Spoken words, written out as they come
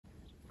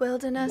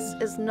Wilderness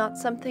is not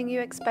something you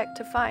expect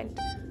to find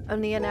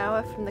only an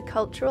hour from the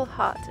cultural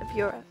heart of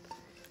Europe.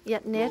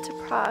 Yet near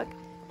to Prague,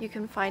 you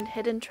can find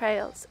hidden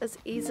trails as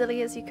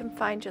easily as you can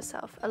find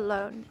yourself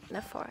alone in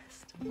a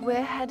forest.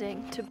 We're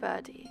heading to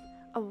Brdy,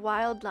 a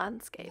wild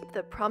landscape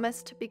that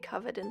promised to be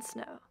covered in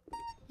snow.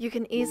 You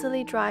can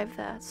easily drive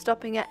there,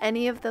 stopping at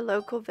any of the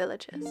local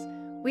villages.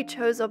 We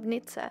chose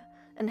Obnice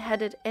and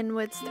headed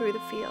inwards through the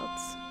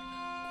fields.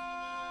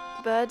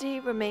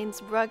 Brdy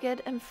remains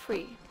rugged and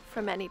free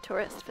from any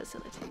tourist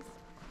facilities.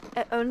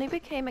 It only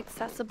became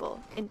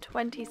accessible in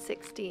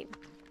 2016,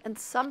 and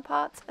some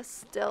parts are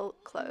still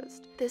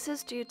closed. This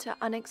is due to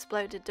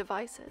unexploded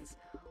devices,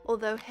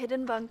 although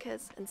hidden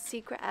bunkers and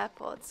secret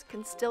airports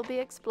can still be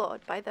explored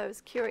by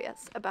those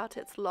curious about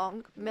its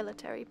long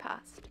military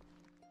past.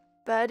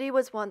 Brdy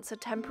was once a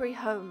temporary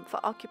home for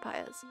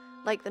occupiers,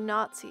 like the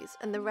Nazis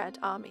and the Red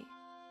Army.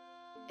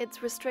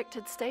 Its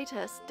restricted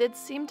status did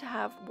seem to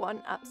have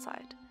one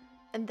upside,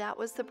 and that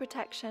was the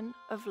protection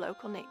of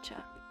local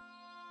nature.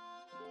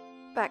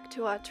 Back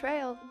to our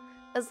trail.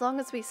 As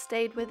long as we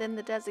stayed within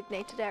the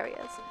designated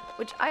areas,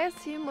 which I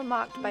assume were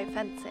marked by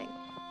fencing,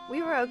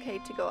 we were okay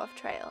to go off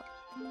trail.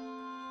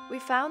 We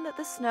found that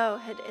the snow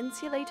had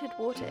insulated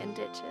water in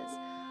ditches,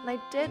 and I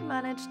did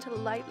manage to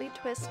lightly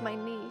twist my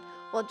knee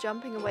while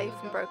jumping away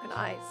from broken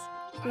ice.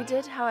 We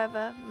did,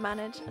 however,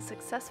 manage a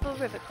successful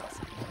river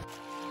crossing.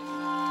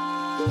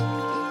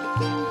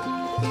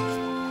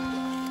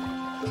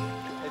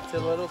 It's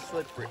a little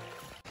slippery.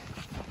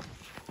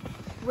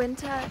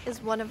 Winter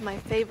is one of my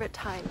favorite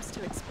times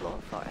to explore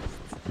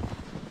forests.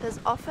 There's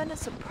often a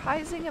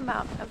surprising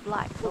amount of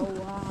life. Oh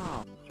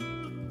wow!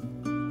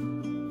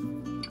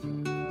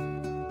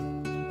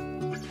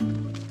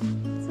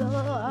 It's a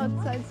little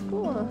outside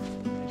school.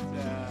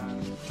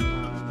 It's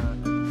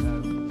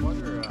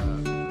water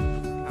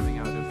coming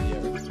out of the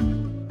earth.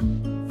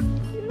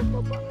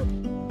 Beautiful boat.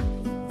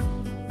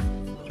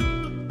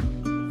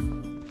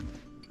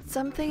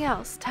 Something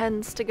else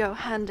tends to go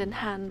hand in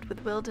hand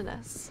with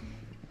wilderness,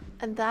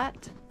 and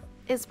that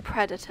is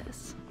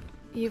predators.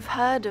 You've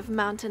heard of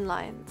mountain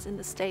lions in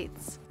the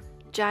States,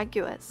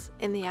 jaguars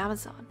in the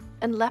Amazon,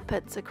 and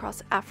leopards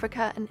across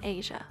Africa and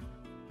Asia.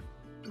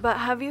 But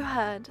have you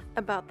heard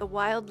about the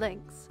wild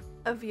lynx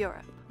of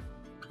Europe?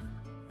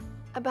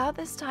 About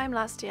this time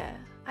last year,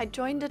 I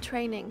joined a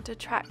training to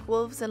track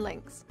wolves and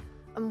lynx,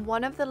 and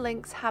one of the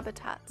lynx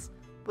habitats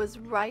was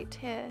right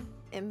here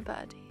in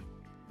Brdy.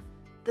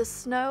 The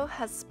snow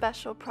has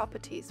special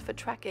properties for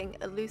tracking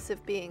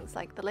elusive beings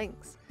like the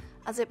lynx,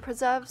 as it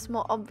preserves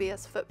more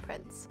obvious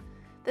footprints.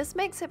 This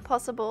makes it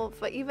possible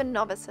for even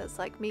novices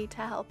like me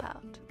to help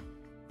out.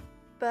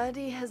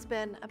 Brdy has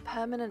been a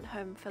permanent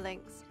home for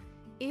lynx.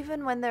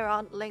 Even when there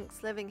aren't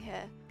lynx living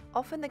here,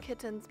 often the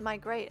kittens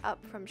migrate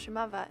up from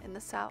Šumava in the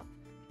south.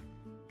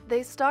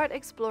 They start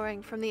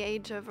exploring from the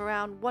age of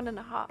around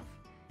 1.5,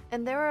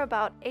 and there are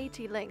about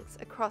 80 lynx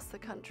across the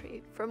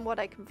country from what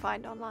I can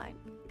find online.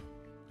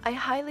 I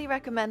highly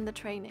recommend the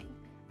training,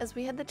 as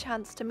we had the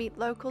chance to meet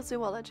local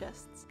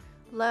zoologists,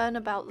 learn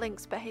about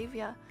lynx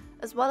behavior,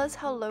 as well as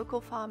how local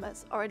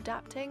farmers are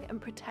adapting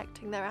and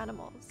protecting their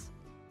animals.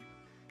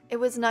 It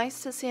was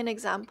nice to see an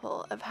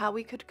example of how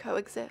we could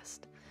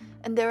coexist,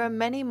 and there are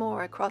many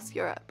more across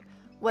Europe,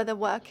 whether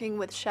working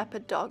with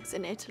shepherd dogs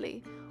in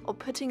Italy or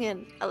putting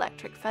in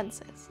electric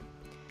fences.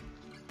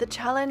 The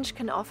challenge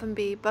can often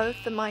be both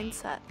the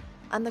mindset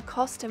and the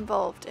cost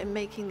involved in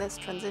making this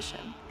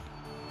transition.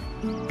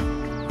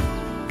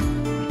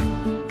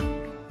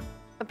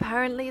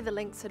 Apparently the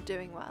lynx are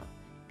doing well.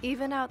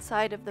 Even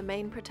outside of the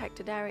main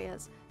protected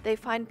areas, they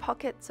find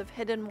pockets of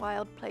hidden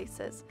wild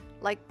places,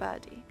 like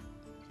Brdy.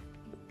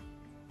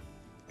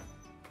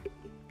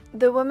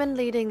 The woman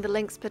leading the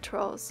lynx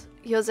patrols,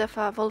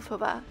 Josefa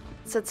Wolfova,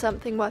 said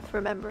something worth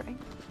remembering.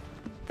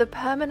 The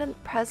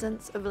permanent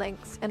presence of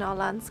lynx in our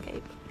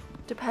landscape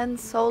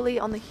depends solely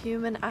on the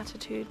human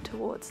attitude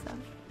towards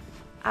them,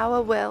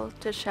 our will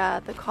to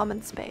share the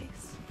common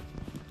space.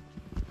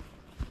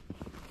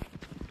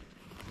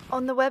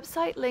 On the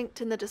website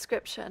linked in the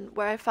description,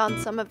 where I found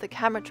some of the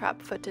camera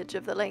trap footage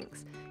of the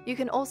lynx, you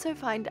can also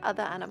find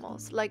other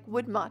animals like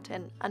wood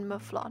marten and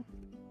mouflon.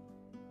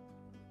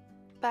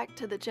 Back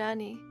to the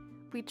journey,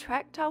 we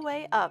trekked our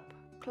way up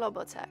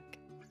Klobotek,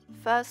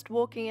 first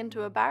walking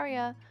into a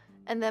barrier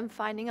and then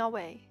finding our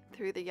way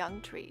through the young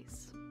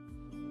trees.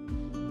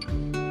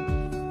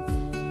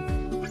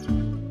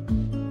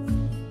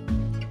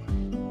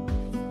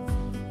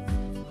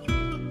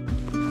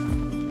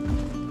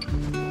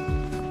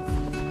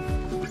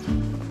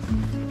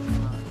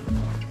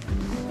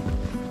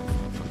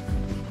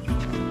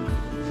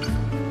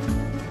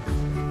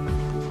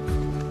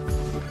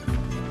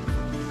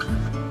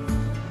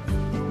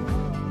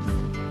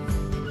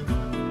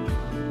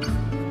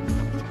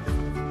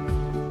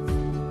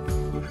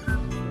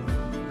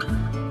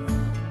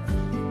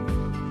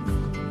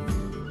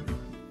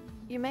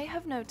 You may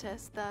have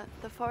noticed that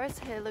the forests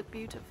here look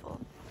beautiful,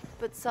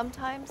 but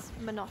sometimes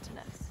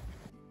monotonous.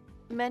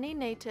 Many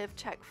native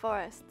Czech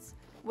forests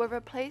were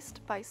replaced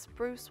by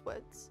spruce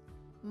woods,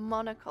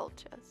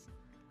 monocultures.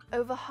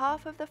 Over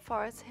half of the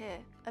forests here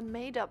are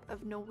made up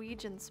of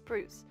Norwegian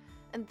spruce,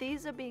 and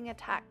these are being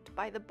attacked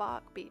by the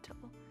bark beetle.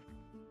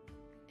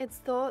 It's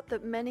thought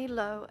that many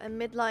low and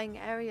mid-lying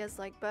areas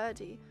like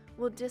Birdie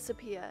will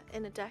disappear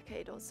in a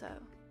decade or so.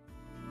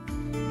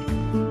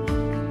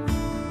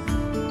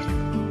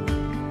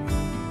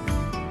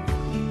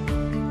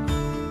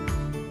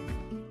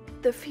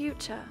 The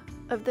future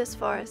of this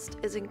forest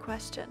is in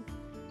question.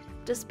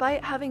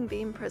 Despite having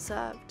been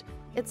preserved,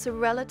 it's a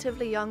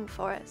relatively young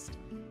forest.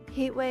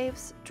 Heat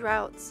waves,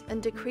 droughts,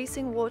 and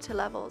decreasing water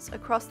levels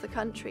across the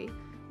country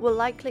will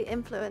likely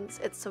influence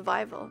its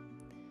survival.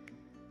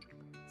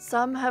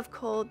 Some have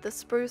called the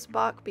spruce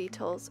bark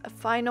beetles a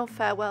final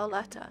farewell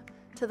letter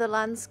to the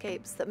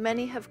landscapes that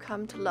many have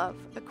come to love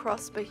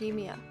across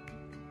Bohemia.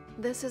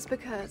 This is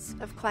because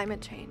of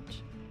climate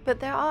change.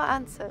 But there are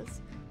answers.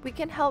 We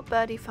can help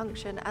Birdie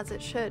function as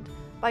it should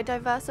by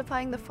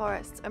diversifying the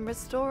forests and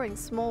restoring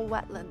small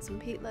wetlands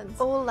and peatlands.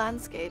 All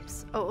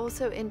landscapes are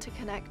also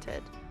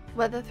interconnected,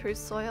 whether through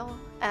soil,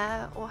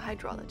 air, or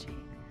hydrology.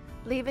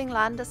 Leaving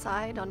land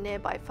aside on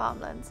nearby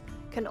farmlands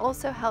can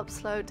also help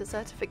slow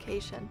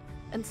desertification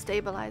and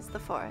stabilize the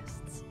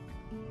forests.